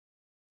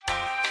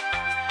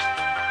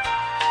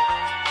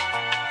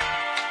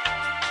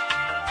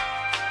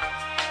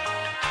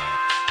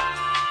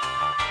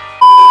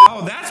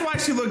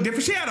she looked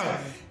different. She had a, hold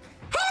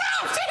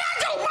on, she had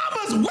your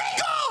mama's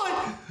wig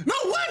on. No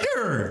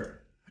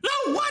wonder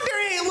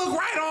it ain't look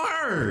right on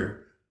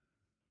her.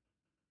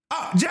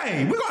 Oh,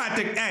 Jay, we're gonna have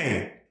to,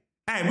 hey,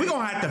 we're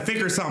gonna have to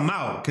figure something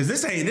out, because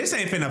this ain't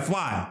finna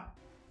fly.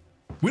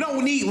 We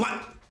don't need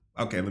light.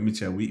 Okay, let me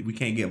chill. We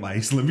can't get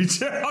lights. Let me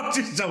chill. I'm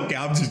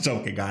just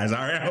joking, guys. All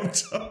right, I'm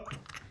joking.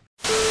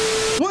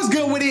 What's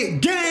good with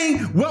it,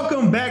 gang?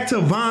 Welcome back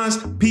to Von's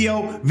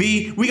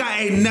POV. We got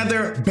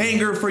another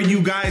banger for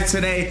you guys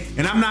today,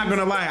 and I'm not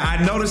gonna lie,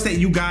 I noticed that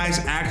you guys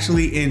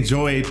actually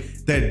enjoyed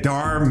the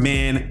Dhar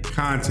Mann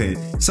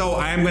content, so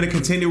I am gonna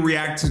continue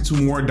reacting to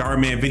more Dhar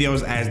Mann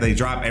videos as they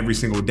drop every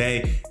single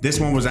day. This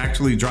one was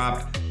actually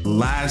dropped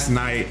last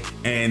night,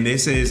 and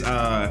this is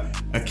a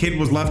kid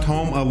was left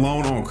home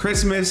alone on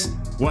Christmas.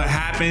 What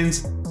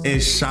happens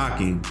is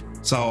shocking.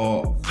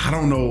 So I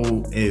don't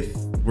know if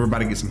we're about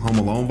to get some Home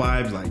Alone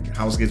vibes, like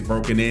house gets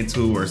broken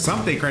into or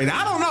something crazy.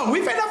 I don't know. We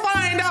finna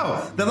find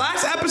out. The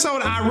last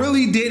episode I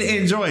really did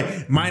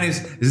enjoy,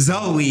 minus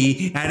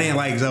Zoe. I didn't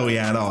like Zoe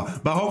at all,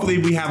 but hopefully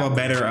we have a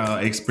better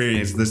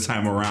experience this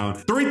time around.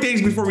 3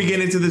 things before we get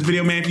into this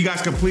video, man. If you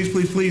guys could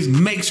please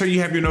make sure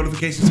you have your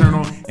notifications turned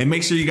on, and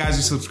make sure you guys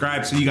are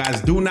subscribed so you guys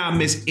do not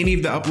miss any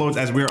of the uploads,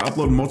 as we are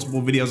uploading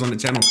multiple videos on the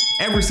channel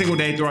every single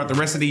day throughout the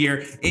rest of the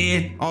year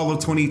and all of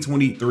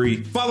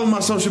 2023. Follow my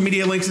social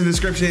media links in the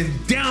description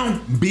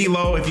down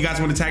below. If you guys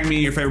want to tag me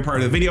in your favorite part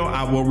of the video,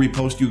 I will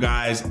repost you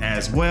guys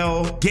as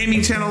well.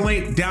 Gaming channel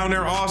link down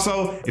there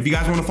also. If you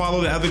guys want to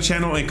follow the other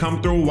channel and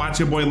come through, watch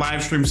your boy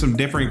live stream some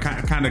different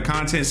kind of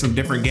content, some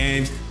different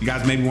games. You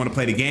guys maybe want to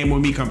play the game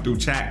with me, come through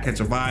chat, catch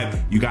a vibe.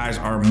 You guys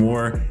are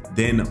more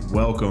than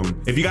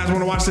welcome. If you guys want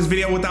to watch this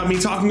video without me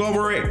talking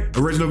over it,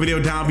 original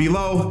video down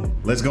below.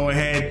 Let's go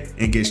ahead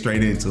and get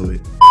straight into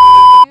it.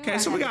 Okay,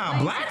 so we got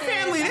a black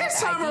family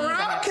this time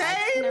around.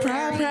 Okay,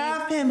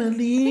 proud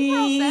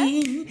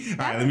family. All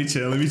right, let me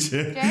chill.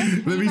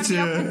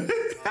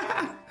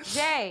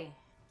 Jay,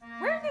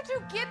 where did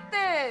you get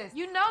this?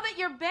 You know that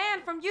you're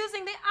banned from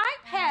using the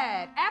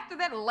iPad after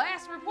that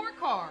last report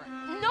card.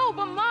 No,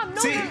 but Mom,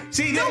 no.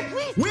 See,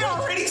 we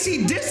already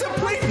see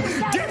discipline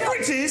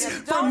differences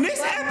from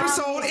this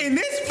episode in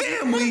this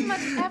family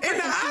and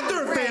the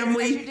other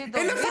family in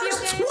the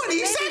first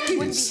 20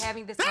 seconds.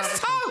 That's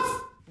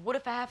tough. What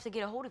if I have to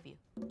get a hold of you?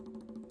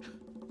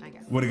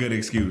 What a good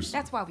excuse.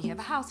 That's why we have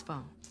a house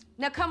phone.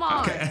 Now come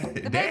on. Okay.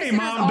 The Dang, babysitter's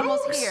Mom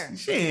almost Dukes. here.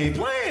 She ain't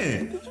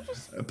playing.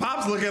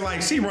 Pop's looking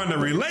like she run the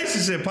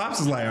relationship. Pops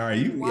is like, all right,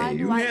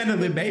 you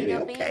handle it, baby.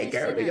 Okay,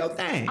 girl, do your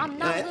thing. I'm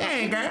not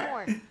thing,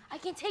 girl. I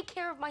can take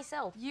care of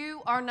myself.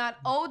 You are not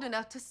old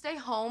enough to stay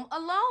home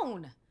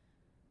alone.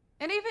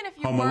 And even if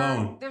you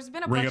were, there's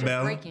been a bunch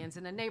of break-ins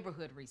in the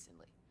neighborhood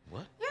recently.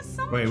 What? Yes,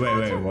 someone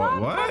tried to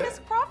rob Miss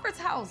Crawford's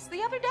house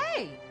the other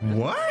day.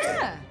 What?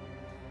 Yeah.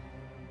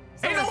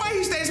 So ain't no way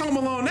he stays home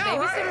alone now,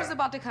 right? Babysitter's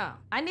about to come.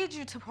 I need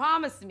you to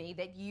promise me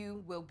that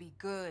you will be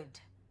good.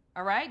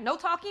 All right? No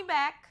talking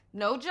back,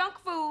 no junk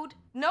food,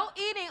 no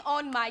eating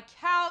on my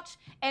couch,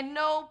 and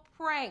no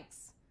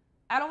pranks.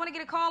 I don't want to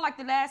get a call like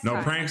the last time.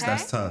 No pranks, okay?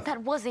 That's tough.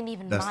 That wasn't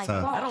even my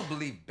fault. I don't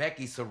believe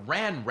Becky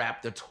saran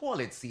wrapped the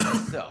toilet seat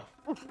herself.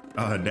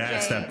 Oh, her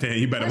dad stepped in.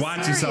 You better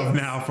watch yourself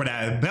now for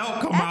that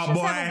belt come out,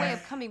 boy. Have a way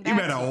of coming back you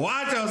better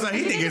watch yourself.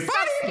 He think it's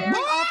funny, scaring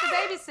off the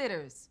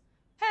babysitters.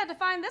 Had to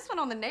find this one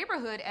on the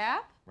neighborhood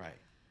app. Right.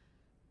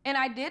 And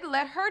I did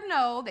let her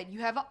know that you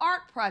have an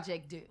art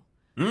project due.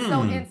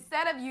 So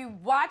instead of you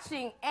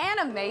watching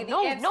anime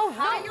the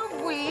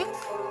entire week,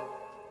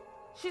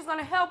 she's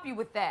gonna help you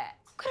with that.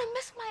 I'm gonna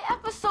miss my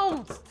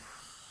episodes.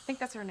 I think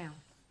that's her now.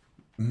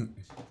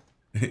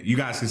 You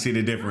guys can see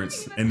the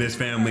difference in this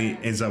family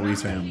and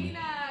Zoe's family.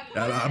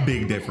 A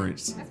big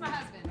difference. That's my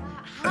husband.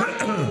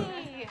 Hi.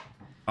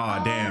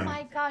 Oh, damn. Oh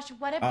my gosh,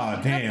 what a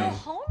beautiful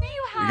home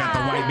you have. You got the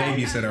white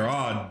babysitter.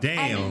 Oh,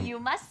 damn. And you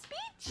must be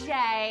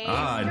Jay.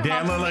 Oh,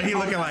 damn. Look, he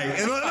looking like,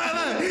 look.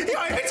 He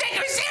don't even take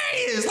him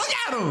serious. Look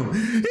at him.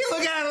 He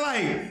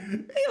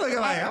looking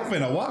like, I'm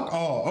finna walk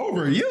all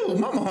over you.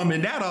 Mama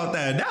humming that off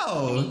that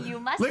dog.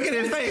 Look at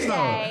his face,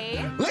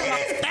 though. Look at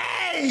his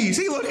face.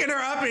 He looking her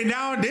up and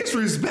down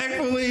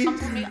disrespectfully. I'll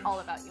tell me all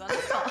about you on the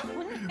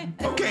phone.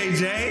 Okay,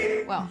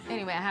 Jay. Well,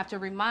 anyway, I have to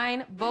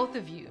remind both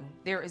of you,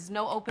 there is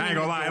no opening. I ain't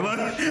gonna lie.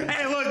 Look,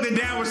 hey, look, the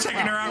dad was checking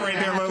her out right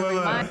there.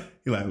 Look.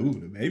 He like, ooh,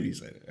 the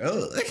babysitter.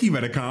 Oh, you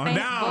better calm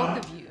down.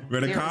 Both of you.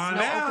 Better calm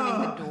down.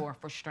 Opening the door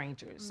for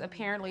strangers.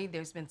 Apparently,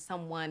 there's been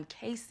someone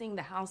casing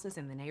the houses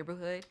in the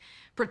neighborhood,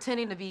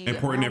 pretending to be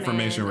important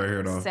information right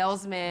here, though.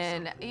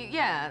 Salesman,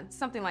 yeah,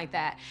 something like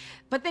that.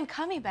 But then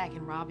coming back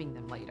and robbing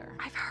them later.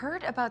 I've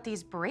heard about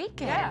these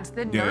break-ins. Yeah.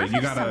 The nerve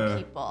of some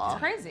people. It's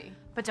crazy.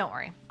 But don't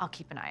worry, I'll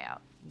keep an eye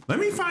out. Let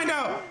me find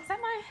out. Is that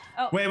my?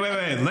 Oh. Wait.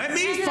 Let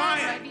me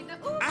find.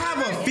 I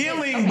have a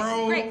feeling,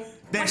 bro,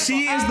 that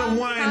she is the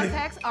one.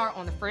 Contacts are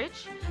on the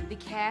fridge. The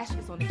cash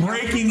is on the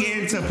breaking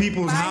into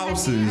people's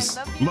houses,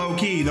 low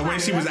key. The way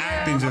she was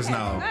acting just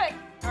now.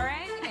 Good. All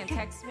right, and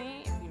text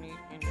me if you need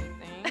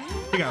anything.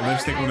 He got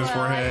lipstick on his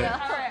forehead. All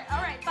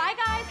right. Bye,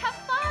 guys. Have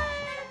fun.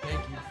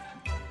 Thank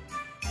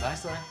you. Bye,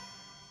 son.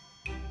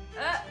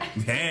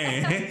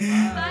 Hey.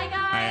 Bye,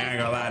 guys. I ain't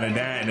gonna lie, the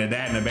dad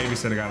and the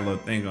babysitter got a little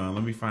thing on.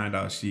 Let me find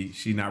out she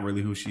not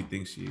really who she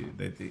thinks she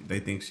is. They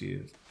think she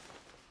is.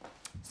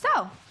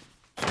 So,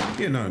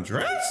 Getting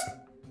undressed?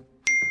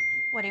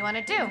 what do you want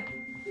to do?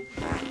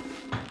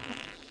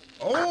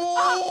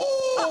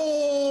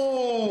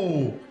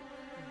 Oh!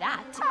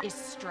 That is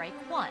strike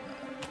one.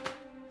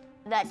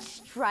 That's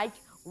strike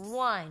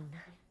one.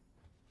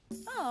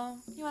 Oh,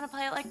 you want to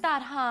play it like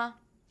that, huh?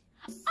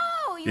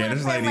 Oh, you Yeah, want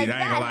this to play lady, it like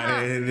I ain't that, gonna lie,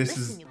 huh? this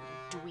Listen, is. you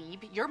little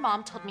dweeb. Your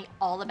mom told me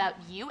all about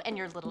you and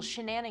your little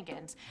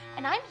shenanigans,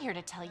 and I'm here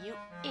to tell you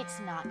it's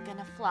not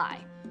gonna fly.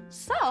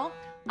 So,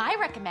 I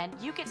recommend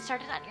you get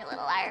started on your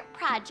little art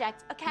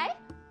project, okay?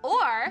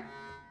 Or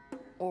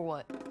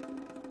what?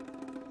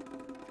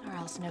 Or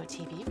else no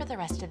TV for the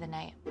rest of the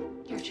night.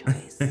 Your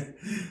choice.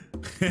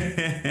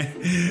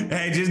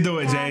 Hey, just do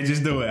it, Jay.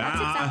 Just do it. That's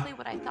exactly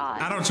what I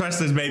thought. I don't trust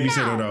this babysitter,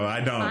 Now, though. I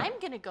don't. I'm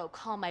gonna go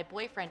call my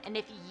boyfriend, and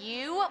if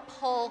you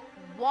pull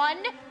one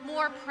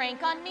more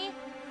prank on me,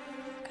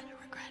 you're gonna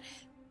regret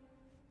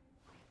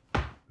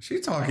it. She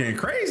talking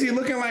crazy,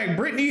 looking like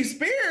Britney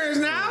Spears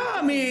now.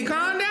 I mean,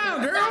 calm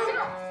down,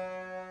 girl.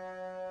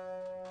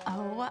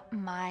 Oh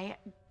my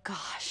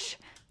gosh.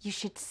 You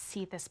should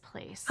see this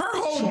place. Her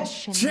whole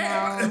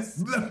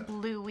Chanel's,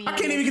 Louis. I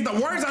can't even get the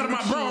words out of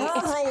my bro.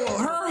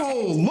 Her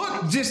whole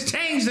look just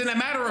changed in a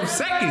matter of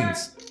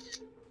seconds.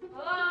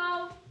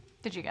 Hello?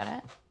 Did you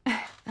get it?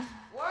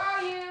 Where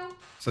are you?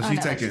 So Oh, she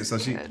no, taking. she's So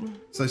she. good.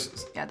 So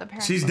Yeah, the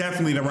parents. she's look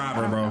definitely the good. robber,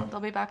 I don't bro. know. They'll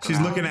be back She's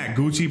around. looking at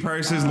Gucci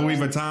purses, Louis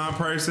Vuitton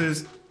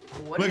purses.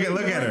 What Look are at you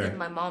look at doing her. in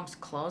my mom's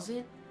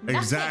closet? Nothing.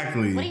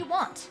 Exactly. What do you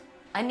want?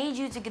 I need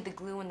you to get the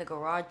glue in the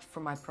garage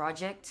for my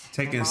project.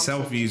 Taking My mom said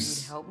she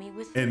selfies would help me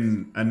with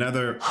in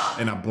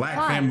a black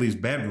Fine. family's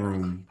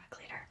bedroom. Back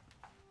later.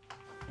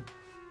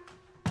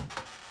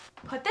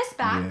 Put this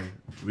back.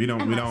 Yeah, we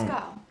don't. Let's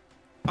go.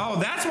 Oh,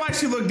 that's why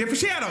she looked different.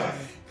 She had a.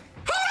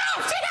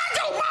 Hold on, she had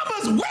your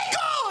mama's wig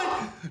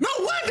on. No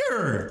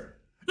wonder.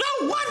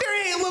 No wonder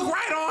it ain't look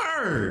right on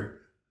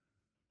her.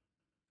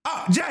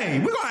 Oh, Jay,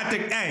 we're gonna have to.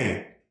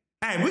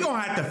 Hey, we're gonna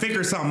have to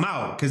figure something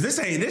out because this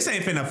ain't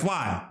finna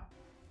fly.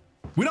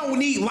 We don't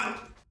need light.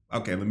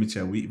 Okay, let me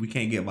chill. We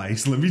can't get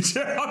lights. Let me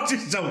chill. I'm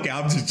just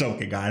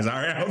joking, guys. All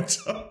right, I'm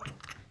joking.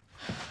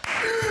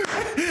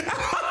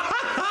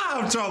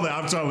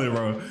 I'm trolling,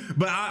 bro.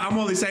 But I'm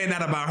only saying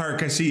that about her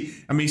because she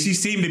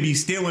seemed to be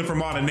stealing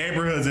from all the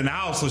neighborhoods in the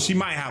house. So she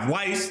might have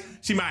lice.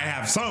 She might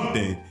have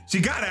something. She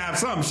gotta have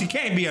something. She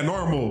can't be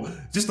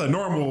just a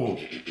normal.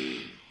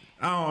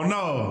 I don't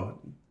know.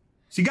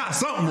 She got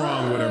something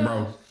wrong with her,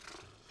 bro.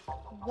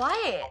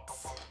 Wyatt,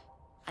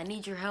 I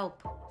need your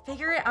help.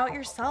 figure it out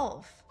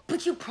yourself.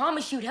 But you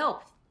promised you'd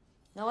help.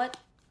 You know what?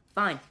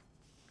 Fine.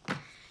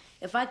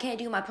 If I can't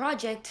do my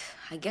project,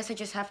 I guess I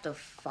just have to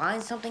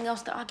find something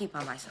else to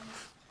occupy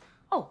myself.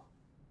 Oh,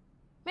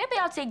 maybe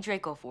I'll take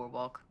Draco for a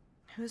walk.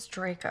 Who's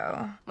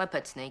Draco? My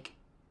pet snake.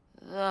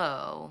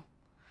 Though,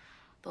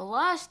 the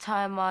last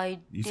time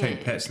You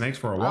take pet snakes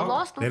for a I walk?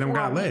 lost him They don't for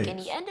got a week, legs. and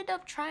he ended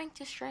up trying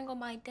to strangle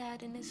my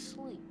dad in his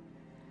sleep.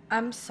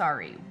 I'm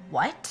sorry,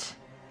 what?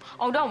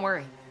 Oh, don't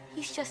worry.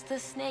 He's just a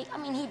snake. I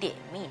mean, he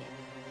didn't mean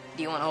it.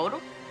 Do you want to hold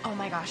him? Oh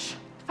my gosh.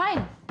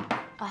 Fine.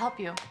 I'll help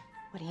you.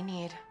 What do you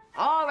need?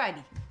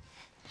 Alrighty.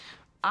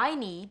 I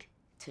need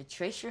to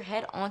trace your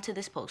head onto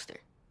this poster.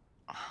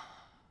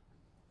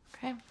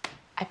 Okay.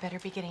 I better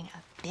be getting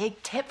a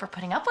big tip for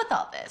putting up with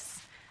all this.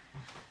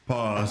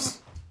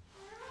 Pause.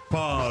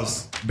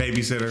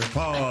 Babysitter.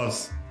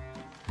 Pause.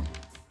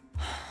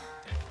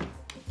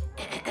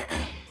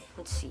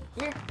 Let's see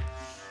here.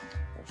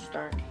 We'll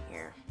start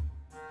here.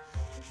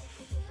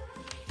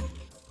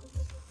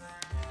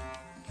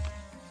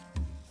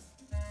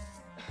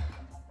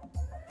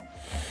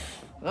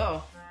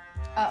 Oh.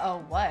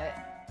 Uh-oh, what?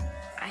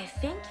 I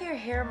think your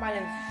hair might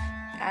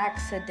have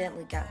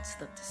accidentally gotten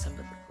stuck to some of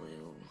the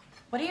glue.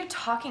 What are you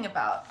talking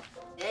about?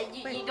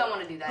 You don't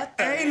want to do that.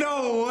 Ain't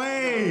no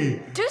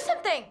way. Do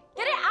something!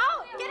 Get it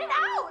out! Get it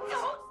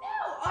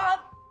out!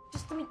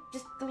 Just let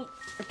me,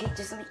 okay,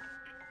 just let me.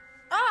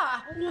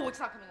 Ah! Oh, it's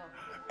not coming off.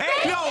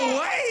 Ain't no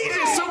way. He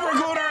just super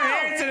glued her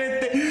hair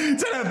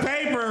to the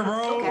paper,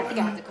 bro. Okay, I think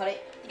I have to cut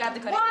it. You got to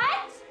cut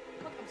What?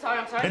 it.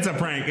 I'm sorry. It's a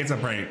prank. It's a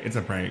prank. It's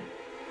a prank.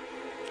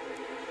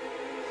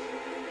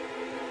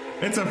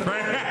 It's a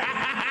prank.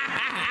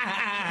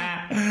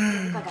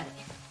 I got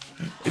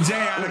it.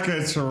 Jay out of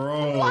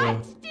control.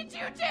 What did you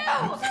do?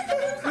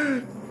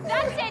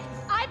 That's it.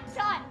 I'm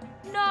done.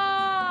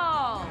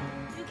 No,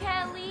 you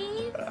can't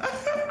leave.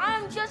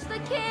 I'm just a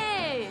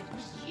kid.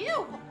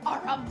 You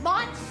are a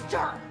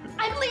monster!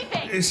 I'm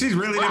leaving! She's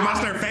really done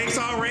messed her face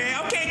all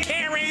red. Okay,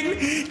 Karen,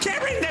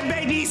 the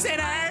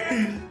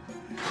babysitter.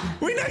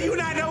 We know you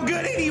not no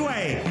good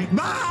anyway.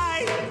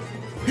 Bye.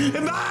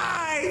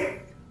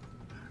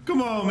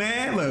 Come on,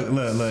 man.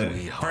 Look.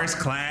 First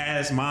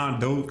class, Mom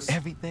Dukes.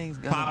 Everything's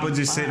gonna Papa be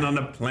just sitting fine.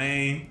 on the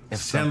plane, If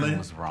something chilling.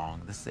 was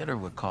wrong, the sitter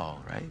would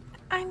call, right?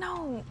 I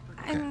know,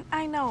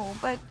 I know,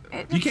 but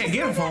You can't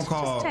get a phone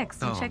call Just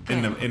text and Oh. check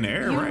in the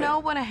air, You right? know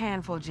what a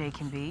handful Jay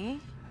can be.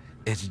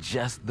 It's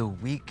just the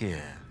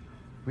weekend.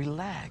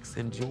 Relax,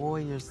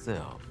 enjoy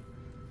yourself.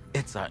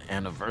 It's our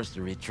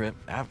anniversary trip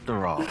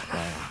after all.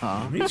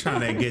 You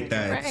trying to get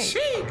that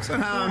cheeks,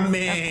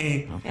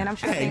 man. And I'm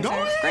sure Hey, things go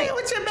are ahead great.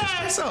 with your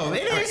bag so.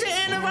 It is your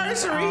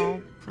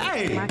anniversary.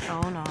 Hey, My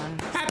phone on.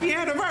 happy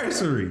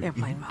anniversary.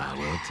 Airplane mode. I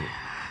will too.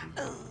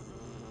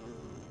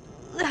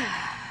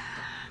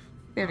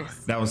 There it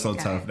is. That was so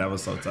tough. That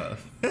was so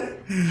tough. I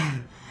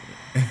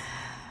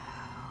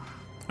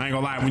ain't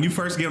gonna lie. When you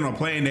first get on a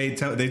plane, they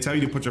tell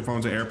you to put your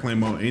phone to airplane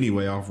mode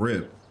anyway, off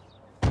rip.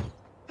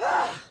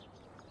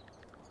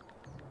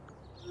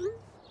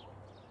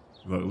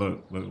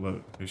 Look.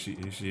 Here she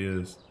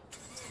is.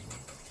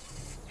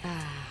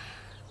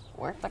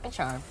 Worked like a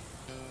charm.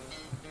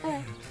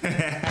 I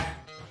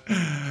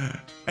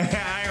ain't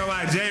gonna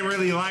lie. Jay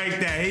really liked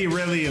that. He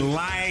really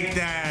liked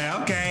that.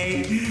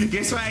 Okay.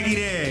 Get swaggy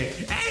there.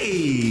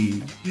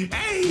 Hey.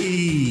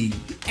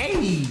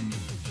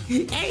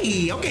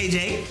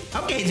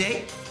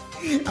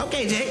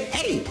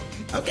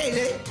 Okay,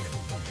 Jay.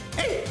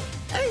 Hey.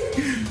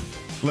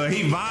 Look,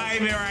 he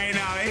vibing right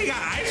now. He got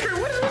ice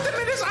cream. What is with them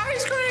in this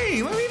ice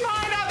cream? Let me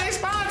find out they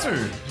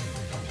sponsored.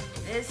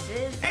 This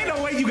is. Ain't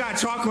no way you got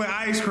chocolate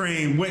ice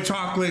cream with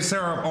chocolate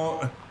syrup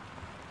on.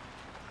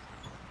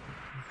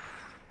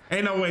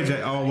 Ain't no way,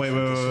 Jay. Oh, wait.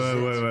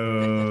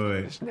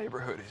 This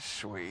neighborhood is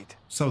sweet.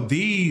 So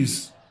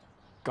these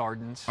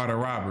Gardens, are the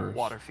robbers.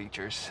 water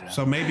features.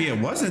 So maybe it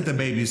wasn't the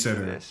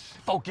babysitter. This.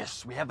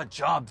 Focus, we have a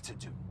job to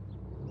do.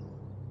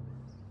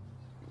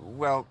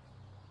 Well,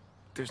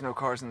 there's no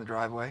cars in the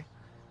driveway.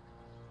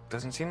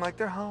 Doesn't seem like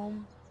they're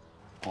home.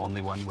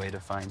 Only one way to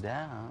find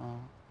out.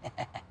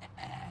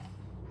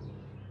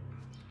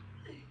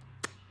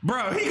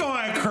 Bro, he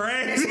going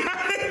crazy.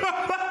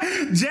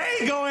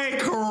 Jay going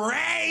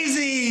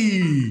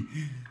crazy.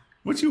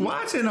 What you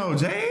watching though,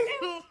 Jay?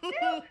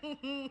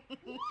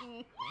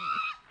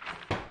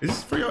 Is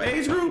this for your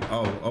age group?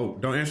 Oh,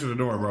 don't answer the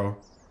door, bro.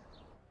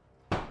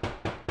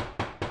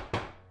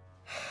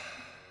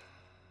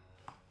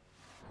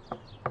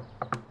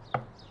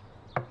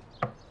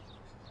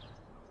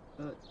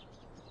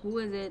 Who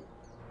is it?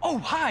 Oh,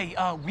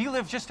 hi. We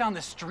live just down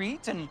the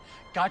street and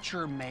got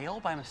your mail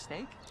by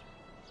mistake.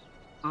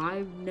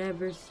 I've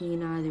never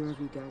seen either of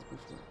you guys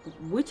before.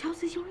 Which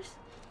house is yours?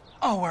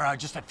 Oh, we're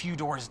just a few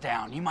doors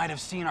down. You might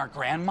have seen our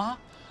grandma,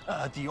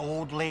 the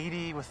old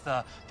lady with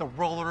the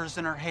rollers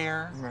in her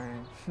hair. Right.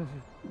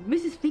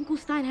 Mrs.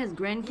 Finkelstein has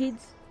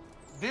grandkids?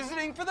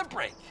 Visiting for the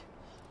break.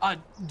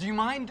 Do you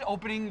mind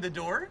opening the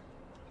door?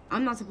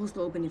 I'm not supposed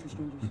to open it for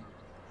strangers.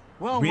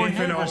 Well, We we're ain't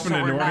finna neighbors, open so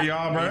the we're door to not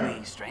y'all, bro.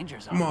 really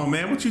strangers. Come on,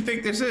 man. What you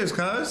think this is,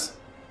 cuz?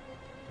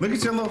 Look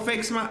at your little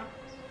fake smile.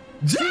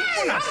 Jay,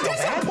 I'm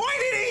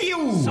disappointed in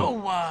you.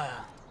 So,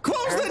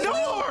 Close the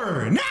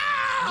door now.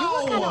 You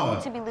look kind of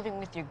old to be living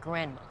with your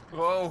grandma.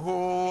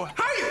 Whoa.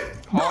 Hey,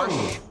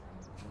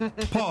 bro.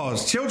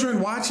 Pause. Children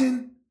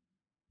watching,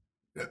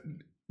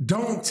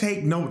 don't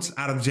take notes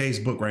out of Jay's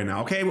book right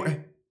now, okay?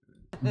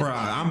 Bruh,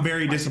 I'm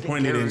very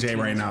disappointed in Jay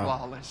right now.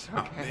 Flawless.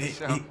 Okay,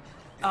 so.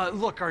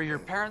 look, are your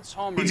parents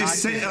home? He or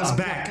just not? sent us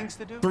back things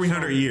to do?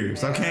 300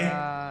 years, okay?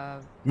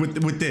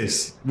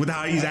 With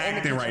how he's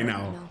acting right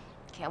now.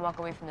 Can't walk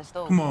away from the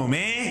stove. Come on,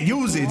 man.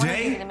 Use it,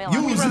 Jay. I'd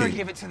Use rather it.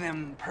 give it to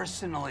them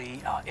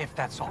personally, if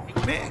that's all.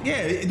 Man,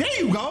 yeah, there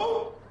you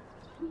go.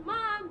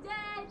 Mom,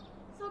 Dad,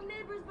 some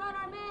neighbors brought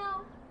our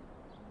mail.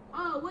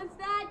 Oh, what's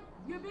that?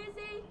 You're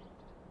busy?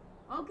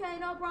 Okay,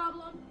 no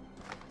problem.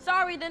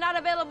 Sorry, they're not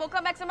available.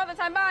 Come back some other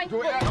time. Bye.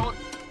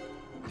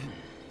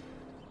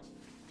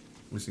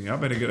 Listen, y'all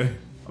better get it.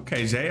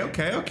 Okay, Jay.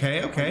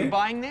 Okay. You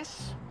buying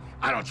this?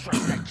 I don't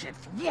trust that kid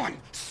for 1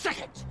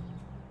 second.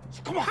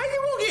 Come on. How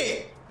you gonna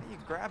get? Why are you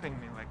grabbing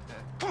me like that?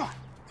 Come on.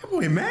 That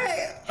boy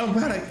mad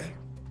about a.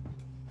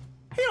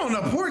 He on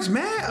the porch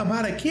mad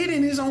about a kid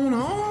in his own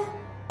home.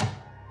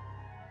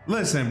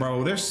 Listen,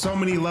 bro. There's so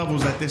many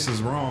levels that this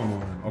is wrong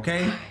on.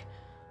 Okay.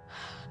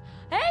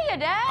 Hey, your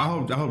dad. I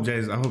hope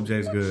Jay's What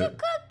you good.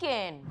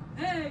 cooking?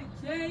 Hey,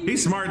 Jay.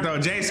 He's smart though.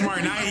 Jay's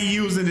smart. Now he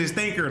using his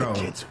thinker though.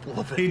 Kid's full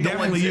of it. He No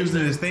definitely one's in using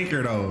there. his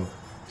thinker though.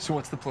 So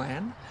what's the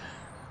plan?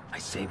 I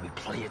say we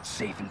play it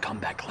safe and come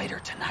back later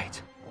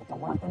tonight. I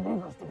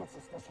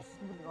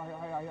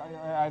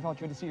thought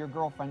you had to see your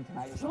girlfriend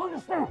tonight. You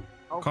understand?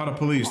 Call the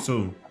police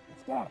too.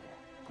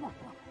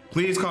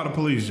 Please call the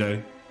police,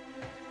 Jay.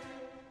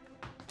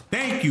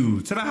 Thank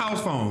you. To the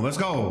house phone. Let's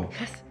go.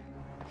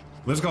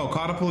 Let's go.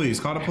 Call the police.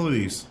 Call the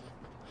police.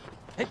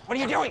 Hey, what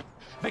are you doing?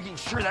 Making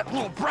sure that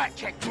little brat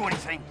can't do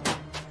anything.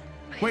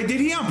 Wait, did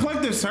he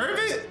unplug the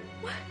servant?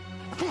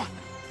 Come on.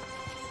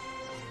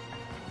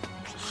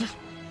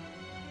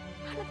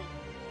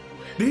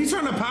 Did he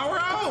turn the power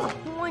out?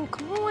 Come on.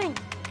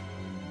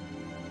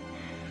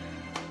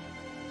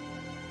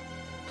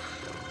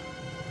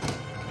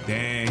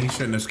 Dang, he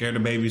shouldn't have scared the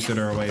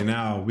babysitter away.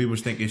 Now we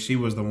was thinking she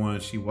was the one.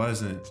 She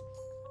wasn't.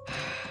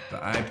 The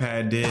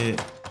iPad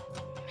did.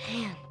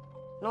 Man,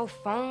 no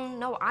phone,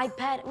 no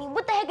iPad. I mean,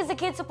 what the heck is a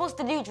kid supposed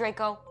to do,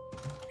 Draco?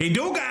 He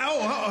do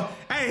got.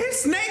 Hey,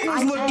 his snake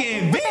was iPad.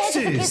 looking What the heck is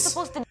a kid vicious.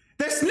 supposed to do?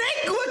 The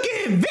snake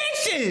looking vicious.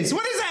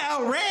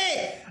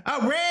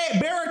 red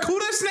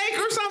barracuda snake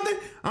or something.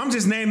 I'm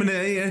just naming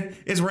it.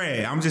 It's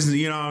red. I'm just,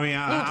 you know what I mean?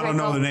 I don't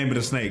know the name of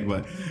the snake,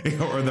 but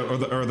or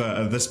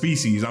the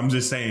species. I'm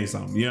just saying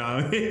something. You know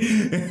what I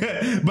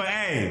mean? But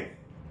hey,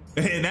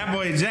 that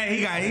boy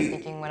Jay, he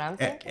thinking what I'm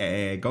thinking.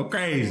 Hey, go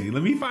crazy.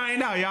 Let me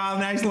find out. Y'all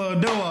nice little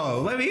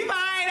duo. Let me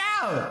find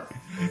out.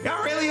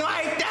 Y'all really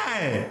like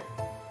that?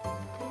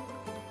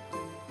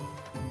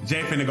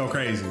 Jay finna go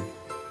crazy.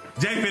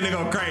 Jay finna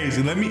go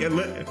crazy. He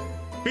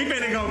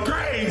finna go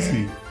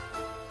crazy.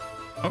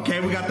 Okay,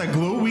 we got the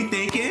glue, we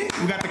thinking.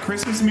 We got the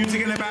Christmas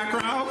music in the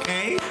background,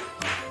 okay.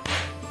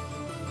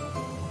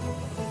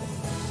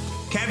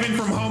 Kevin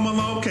from Home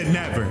Alone could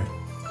never.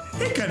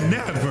 He could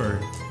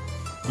never.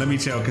 Let me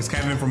chill, because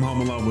Kevin from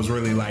Home Alone was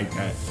really like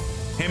that.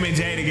 Him and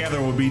Jay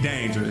together would be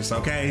dangerous,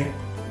 okay?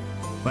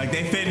 Like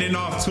they fending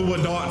off two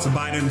adults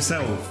by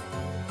themselves.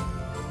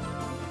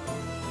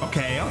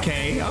 Okay.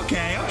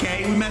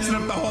 We messing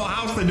up the whole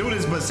house to do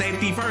this, but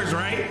safety first,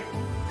 right?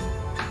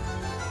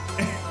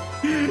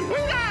 we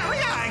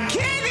got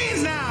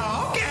candies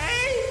now.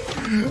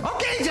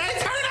 Okay, Jay,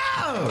 turn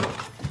up.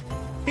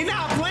 He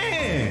not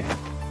playing.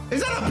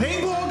 Is that a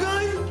paintball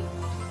gun?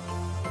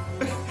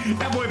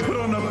 That boy put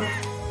on the.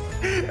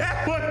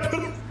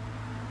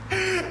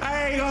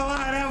 I ain't gonna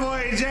lie, that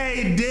boy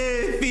Jay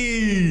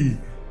diffy.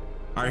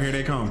 All right, here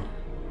they come.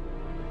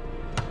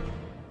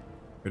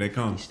 Here they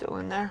come. You still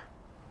in there?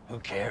 Who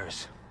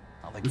cares?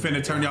 We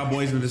finna turn y'all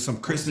boys into some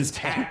Christmas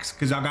tax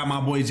because y'all got my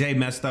boy Jay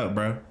messed up,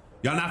 bro.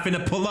 Y'all not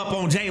finna pull up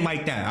on Jay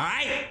like that, all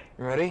right?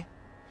 You ready?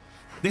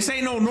 This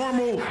ain't no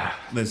normal.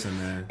 Listen,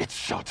 man. It's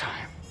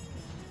showtime.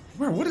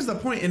 Bro, what is the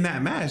point in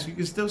that mask? You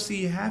can still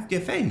see half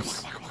your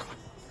face. Come on.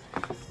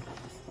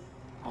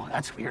 Oh,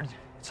 that's weird.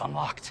 It's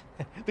unlocked.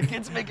 The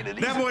kid's making it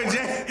easy. That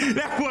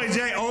boy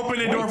Jay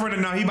opened the door for the.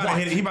 No, he about to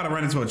hit it. He about to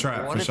run into a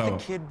trap What for if sure. the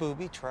kid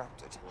booby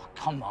trapped it? Oh,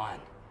 come on.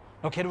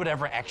 No kid would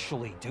ever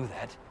actually do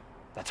that.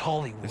 That's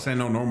Hollywood. This ain't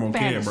no normal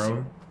kid,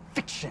 bro.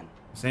 Fiction.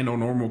 This ain't no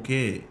normal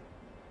kid.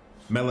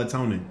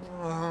 Melatonin.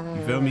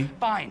 You feel me?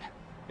 Fine.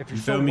 If you're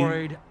so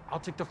worried, I'll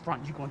take the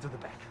front. You go into the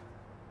back.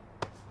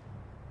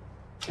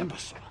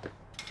 Imbecile.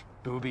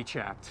 Booby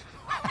trapped.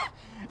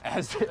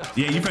 As if.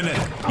 Yeah, you finna.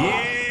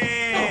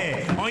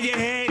 Yeah! On your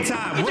head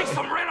top. You take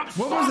some random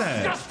what was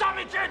that? Just stop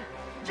me, kid!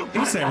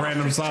 He said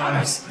random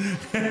sauce.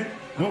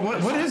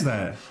 What is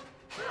that?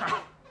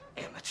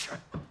 Amateur.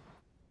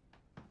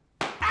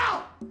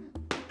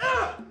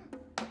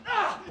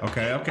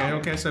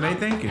 Okay. So they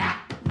thinking.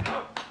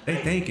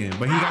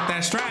 But he got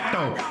that strap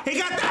though. We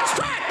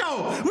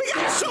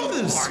got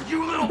shooters.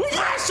 We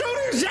got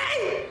shooters,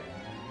 Jay.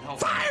 No.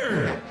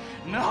 Fire.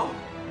 No.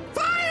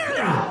 Fire.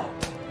 No.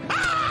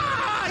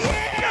 Ah,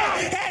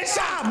 yeah.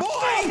 Headshot,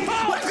 boy.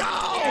 Let's go.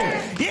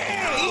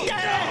 Yeah. Eat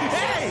that.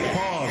 Hey.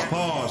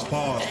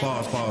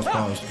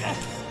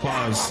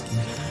 Pause.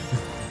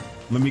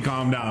 Let me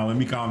calm down.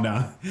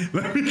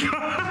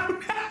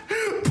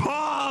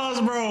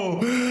 Pause,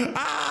 bro.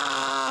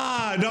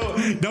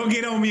 Don't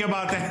get on me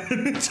about that.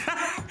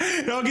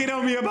 Don't get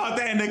on me about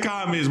that in the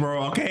comments,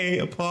 bro.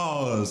 Okay,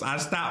 pause. I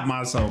stopped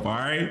myself. All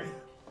right.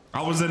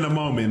 I was in the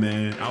moment,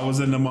 man.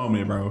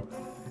 Bro.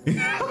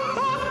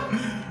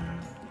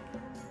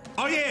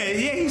 Oh yeah.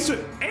 He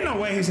should. Ain't no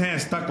way his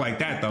hand's stuck like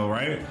that though,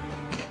 right?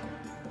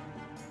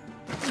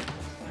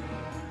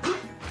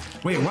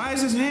 Wait, why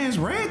is his hands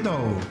red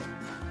though?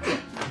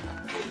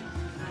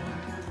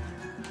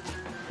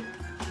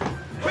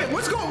 Wait,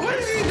 what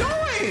is he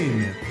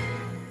doing?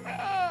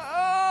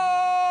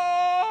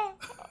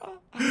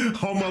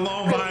 Home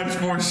Alone vibes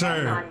for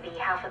sure. On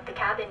behalf of the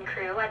cabin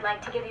crew, I'd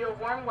like to give you a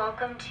warm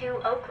welcome to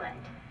Oakland.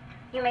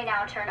 You may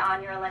now turn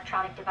on your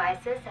electronic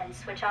devices and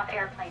switch off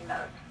airplane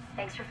mode.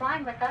 Thanks for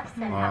flying with us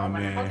and have a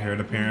wonderful day. Here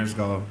the parents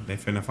go. They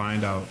finna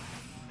find out.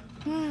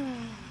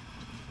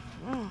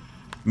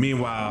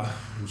 Meanwhile,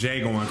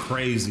 Jay going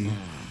crazy.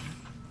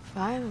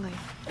 Finally.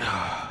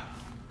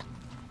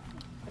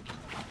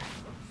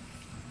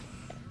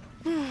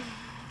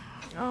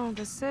 Oh,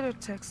 the sitter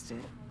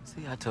texted.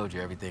 See, I told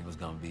you everything was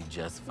gonna be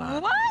just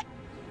fine. What?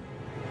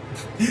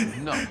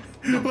 No.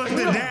 Look,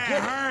 the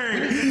dad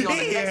hurt. He on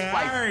the He next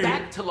flight hurt.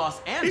 back to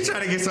Los Angeles. He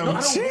trying to get some No,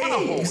 I don't want to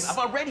hold. cheese. I've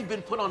already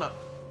been put on a.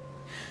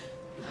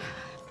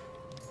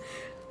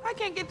 I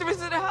can't get through to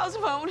the house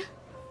phone.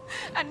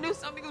 I knew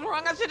something was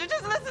wrong. I should have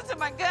just listened to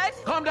my gut.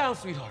 Calm down,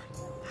 sweetheart.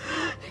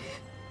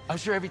 I'm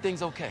sure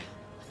everything's okay.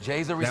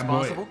 Jay's a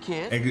responsible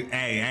kid.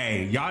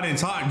 Hey, y'all didn't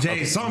talk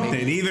Jay something.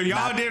 maybe Either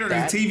y'all not did or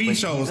that, the TV but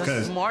shows, he's a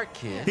because smart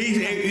kid.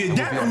 he's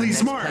definitely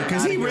smart,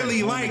 because he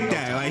really like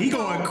that. Like, he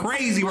going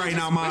crazy right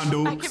now, Mon I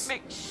Dukes. can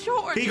make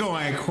sure. He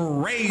going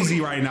crazy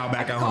right now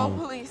back at Call home.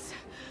 police.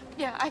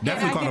 Yeah, I can.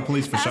 Definitely call the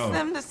police for ask sure.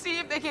 them to see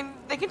if they can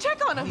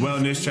check on him.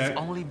 Wellness check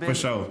Only been for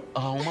sure.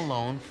 home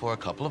alone for a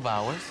couple of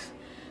hours.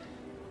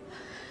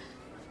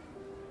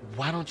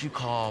 Why don't you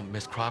call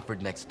Miss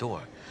Crawford next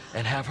door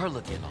and have her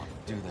look in on him?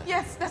 Do that.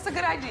 Yes, that's a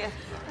good idea.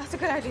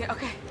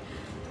 Okay.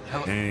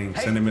 Dang,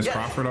 sending Miss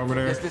Crawford over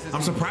there.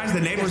 I'm surprised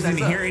the neighbors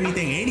didn't hear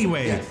anything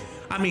anyway. Yes.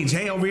 I mean,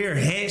 Jay over here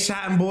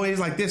headshotting boys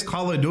like this,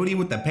 Call of Duty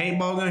with the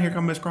paintball gun. Here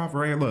come Miss Crawford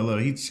right here.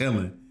 Look, he's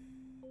chilling.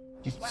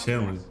 Just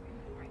chilling.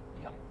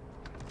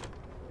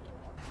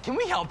 Can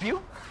we help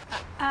you?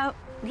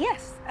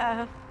 Yes.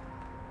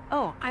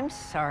 Oh, I'm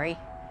sorry.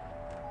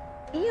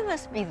 You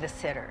must be the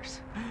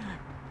sitters.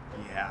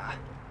 Yeah.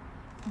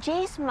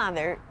 Jay's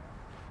mother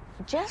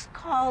just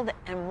called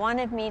and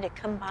wanted me to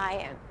come by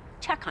and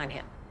check on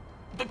him.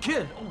 The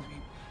kid, oh,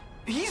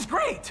 he's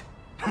great.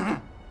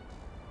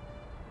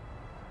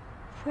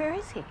 Where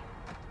is he?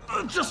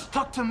 Just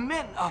tucked him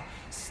in,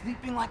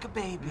 sleeping like a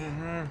baby.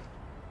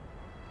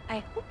 I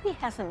hope he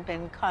hasn't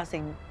been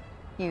causing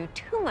you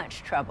too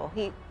much trouble.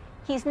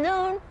 He's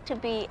known to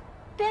be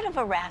a bit of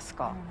a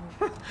rascal.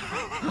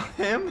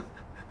 Him?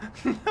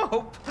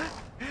 Nope.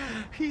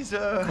 He's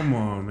Come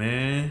on,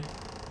 man.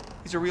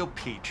 He's a real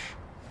peach.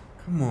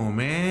 Come on,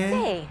 man.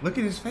 Hey, look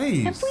at his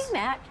face. have we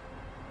met?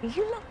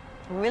 You look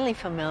really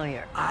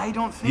familiar. I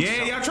don't think so.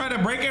 Yeah, y'all try to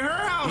break in her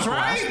house, People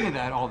right? ask me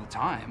that all the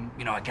time.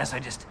 You know, I guess I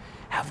just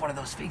have one of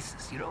those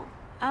faces, you know?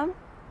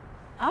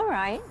 All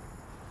right.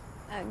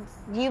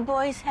 You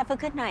boys have a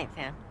good night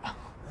then.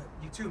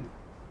 You too.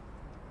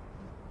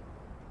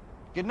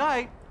 Good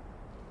night.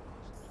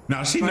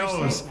 No, she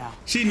knows.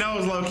 She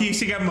knows, low key.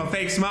 She gave him a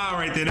fake smile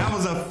right there. That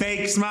was a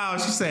fake smile.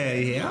 She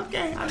said, "Yeah,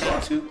 okay, I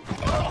got you."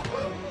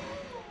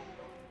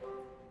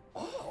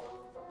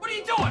 What are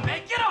you doing,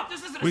 man? Get up!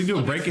 This isn't What you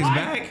do? Break his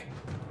back?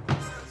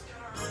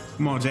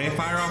 Come on, Jay.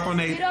 Fire off on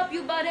Get they. up,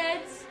 you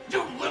buttheads.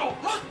 You little.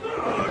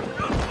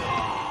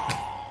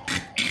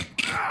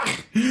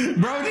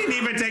 Bro didn't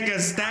even take a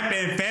step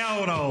and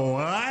fell though.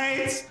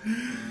 What?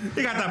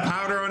 He got the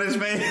powder on his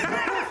face.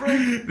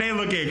 They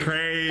looking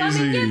crazy. Come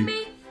and get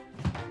me.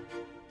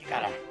 You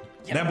gotta.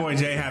 That boy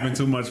Jay having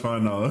too much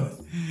fun though.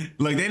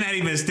 Look, they're not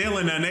even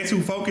stealing nothing. They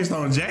too focused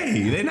on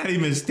Jay. They're not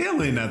even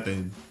stealing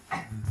nothing.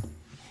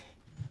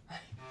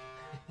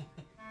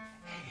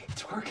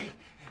 It's working.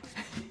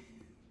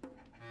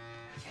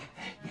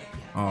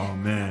 Oh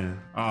man.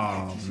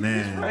 Oh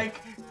man.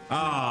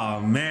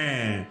 Oh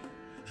man.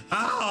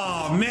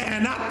 Oh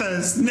man, not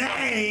the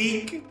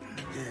snake.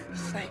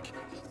 Snake.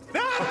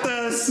 Not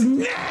the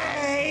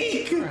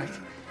snake. Right.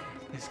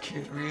 This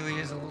kid really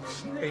is a little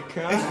snake,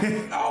 huh?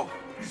 No.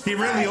 He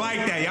really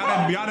liked that.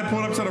 Y'all done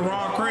pulled up to the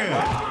wrong crib. Get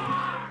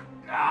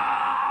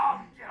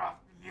off.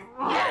 You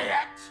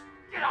idiot.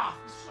 Get off.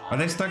 Are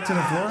they stuck to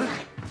the floor?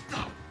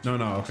 No,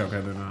 no. Okay,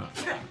 they're not.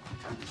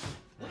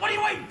 What are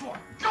you waiting for?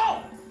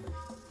 Go.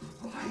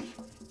 Why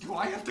do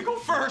I have to go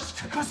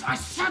first? Because I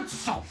said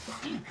so.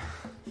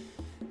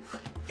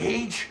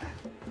 Age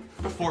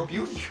before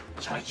beauty.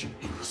 That's right, you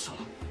imbecile.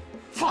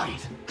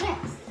 Fight. Come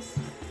on.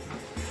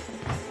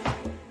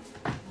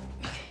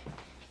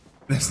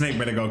 That snake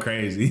better go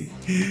crazy.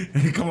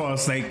 Come on,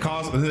 snake.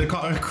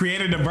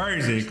 Create a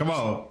diversion. Come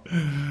on.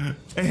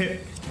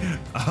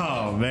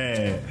 Oh,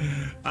 man.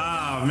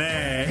 Oh,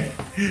 man.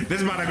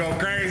 This about to go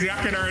crazy. I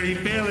can already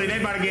feel it. They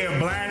about to get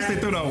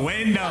blasted through the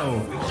window.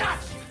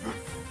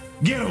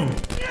 Get him.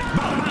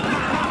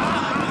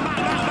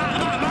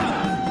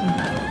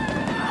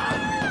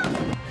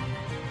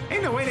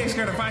 Ain't no way they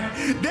scared to fight.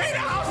 They in the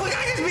house. Look,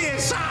 I just being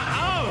shot.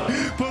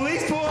 Oh,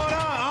 police pulled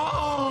up.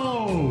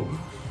 Oh.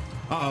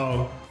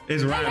 Uh-oh.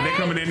 It's right. They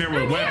coming in there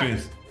with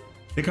weapons.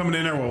 They coming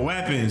in there with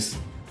weapons.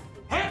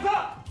 Hands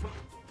up!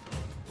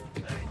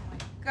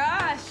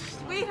 Gosh,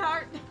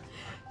 sweetheart.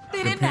 They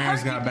The didn't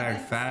parents hurt got you, back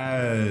did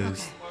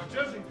fast.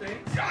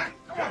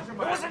 It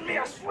wasn't me,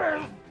 I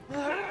swear.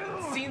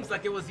 Seems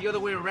like it was the other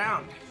way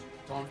around.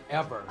 Don't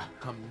ever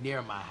come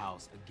near my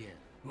house again.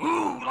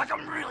 Ooh, like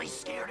I'm really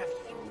scared of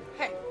you.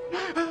 Hey.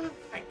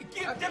 Hey,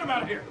 get him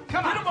out of here.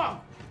 Come on. Get him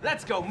up.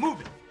 Let's go,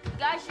 move it. You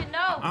guys should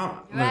know. Look,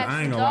 Your I ain't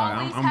actions gonna lie.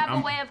 always have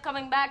a way of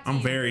coming back to I'm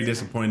you. very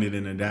disappointed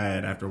in the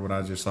dad after what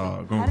I just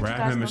saw. Gonna How did you grab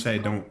guys him know and say,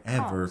 to "Don't the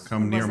ever house?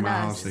 come It near wasn't my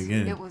us. house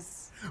again." It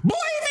was. Boy,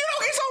 if you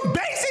don't get some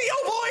bass in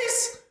your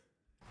voice,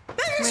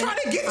 they just trying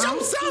to get your I came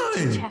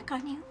to son. check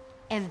on you,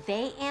 and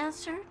they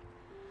answered.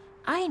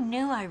 I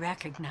knew I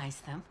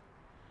recognized them.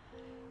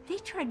 They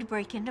tried to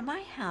break into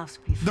my house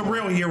before. The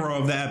real hero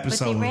of the But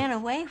episode. they ran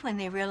away when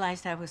they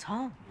realized I was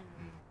home.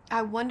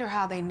 I wonder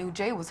how they knew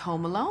Jay was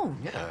home alone.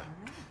 Yeah.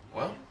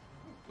 Well,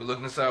 we're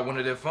looking inside one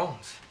of their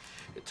phones.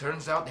 It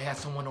turns out they had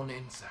someone on the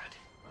inside.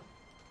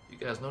 You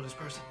guys know this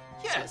person?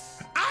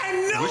 Yes. I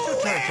know We're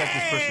still trying to track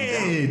this person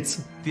down. it.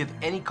 If you have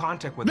any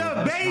contact with The them,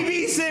 let us know.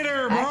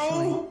 babysitter, bro.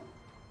 Actually,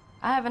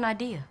 I have an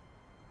idea,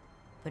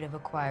 but it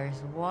requires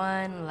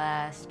one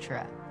last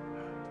trap.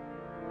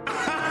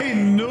 I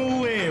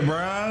knew it,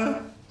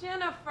 bruh.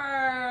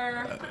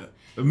 Jennifer.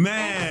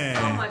 Man.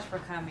 Thank you so much for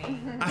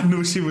coming. I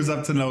knew she was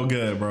up to no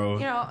good, bro.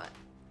 You know,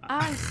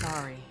 I'm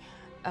sorry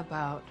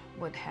about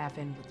what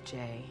happened with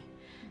Jay.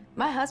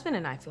 My husband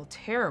and I feel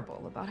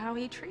terrible about how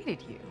he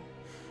treated you.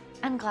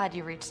 I'm glad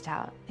you reached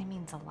out. It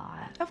means a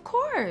lot. Of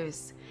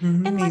course.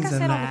 Mhm, And like I means a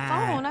said on the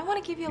lot. phone, I want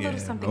to give you a little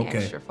Yeah, something okay.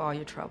 extra for all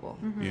your trouble.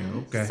 Yeah,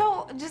 okay.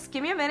 So just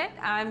give me a minute.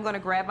 I'm going to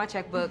grab my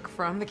checkbook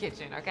from the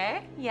kitchen,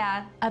 okay?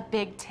 Yeah, a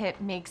big tip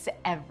makes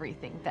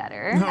everything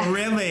better. Oh,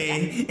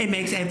 really? It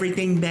makes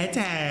everything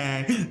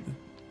better.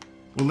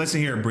 Well,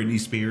 listen here,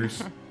 Britney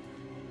Spears.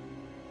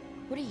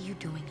 What are you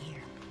doing here?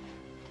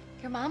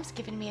 Your mom's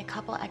given me a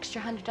couple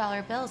extra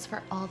 $100 bills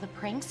for all the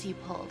pranks you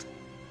pulled.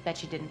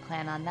 Bet you didn't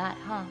plan on that,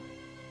 huh?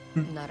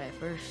 Not at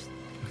first.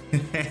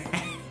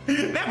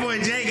 That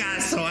boy Jay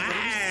got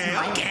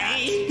swag.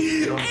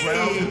 Okay.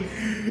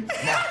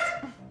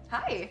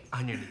 Hi.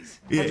 On your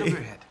knees. Yeah. Hands over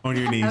your head. On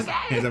your knees. Okay.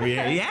 Hands over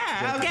your head.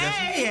 Yeah,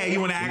 okay. Yeah, you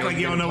want to act like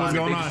you don't know what's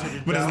going on.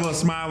 With this little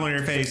smile on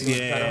your face.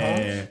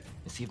 Yeah.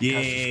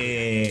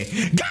 Yeah.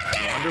 Got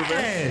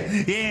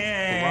that!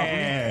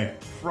 Yeah.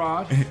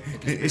 Fraud.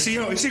 She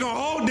gonna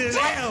hold this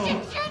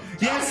L.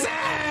 Yes,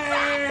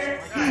 sir.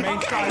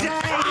 Okay, Jay.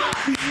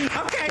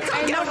 Okay,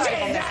 talk your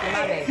shit,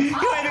 Jay. You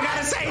ain't even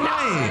gotta say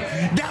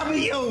nothing.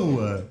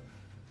 W.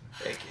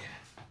 Heck yeah.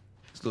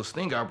 This little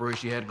sting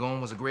operation you had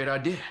going was a great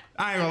idea.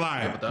 I ain't gonna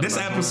lie. This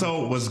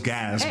episode was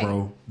gas,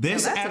 bro.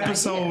 This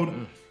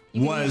episode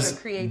was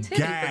creativity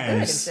gas. for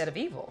good instead of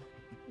evil.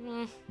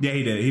 Yeah,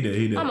 he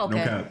did. I'm okay.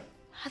 No cap.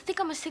 I think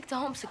I'm gonna stick to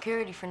home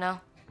security for now.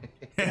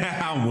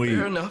 I'm weak.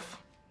 Fair enough.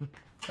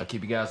 I'll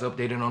keep you guys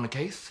updated on the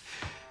case.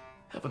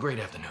 Have a great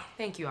afternoon.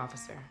 Thank you,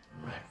 officer.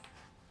 Right.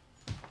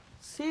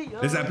 See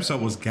ya. This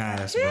episode was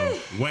gas, bro.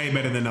 Way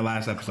better than the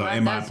last episode,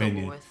 in my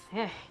opinion.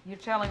 Yeah, you're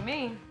telling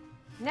me.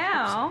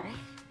 Now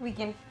we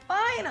can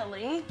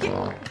finally get.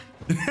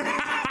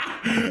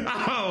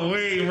 Oh,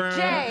 wait, bro.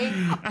 Jay.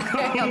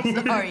 Okay,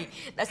 I'm sorry.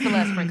 That's the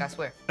last prank, I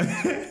swear.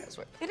 I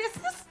swear. Is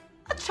this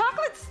a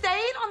chocolate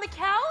stain on the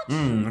couch?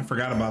 I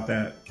forgot about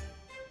that.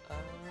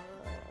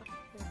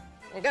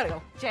 I gotta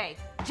go. Jay,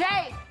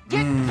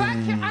 get back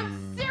here.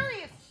 I'm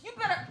serious. You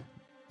better.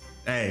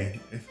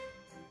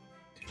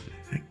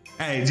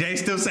 Hey, Jay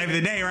still saving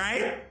the day,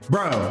 right?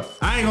 Bro,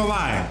 I ain't gonna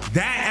lie.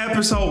 That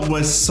episode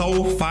was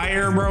so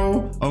fire,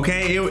 bro.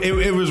 Okay,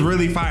 it was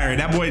really fire.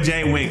 That boy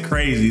Jay went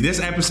crazy. This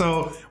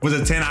episode was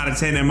a 10 out of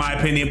 10 in my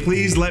opinion.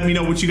 Please let me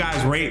know what you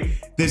guys rate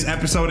this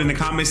episode in the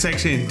comment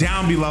section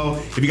down below.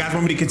 If you guys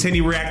want me to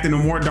continue reacting to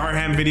more Dhar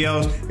Mann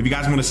videos, if you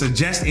guys want to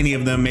suggest any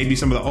of them, maybe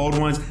some of the old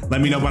ones,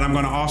 let me know, but I'm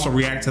gonna also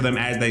react to them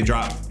as they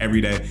drop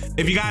every day.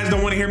 If you guys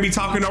don't want to hear me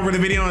talking over the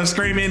video and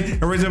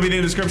screaming, original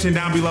video description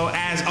down below.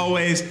 As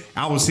always,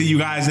 I will see you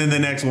guys in the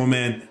next one,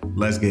 man.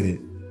 Let's get it.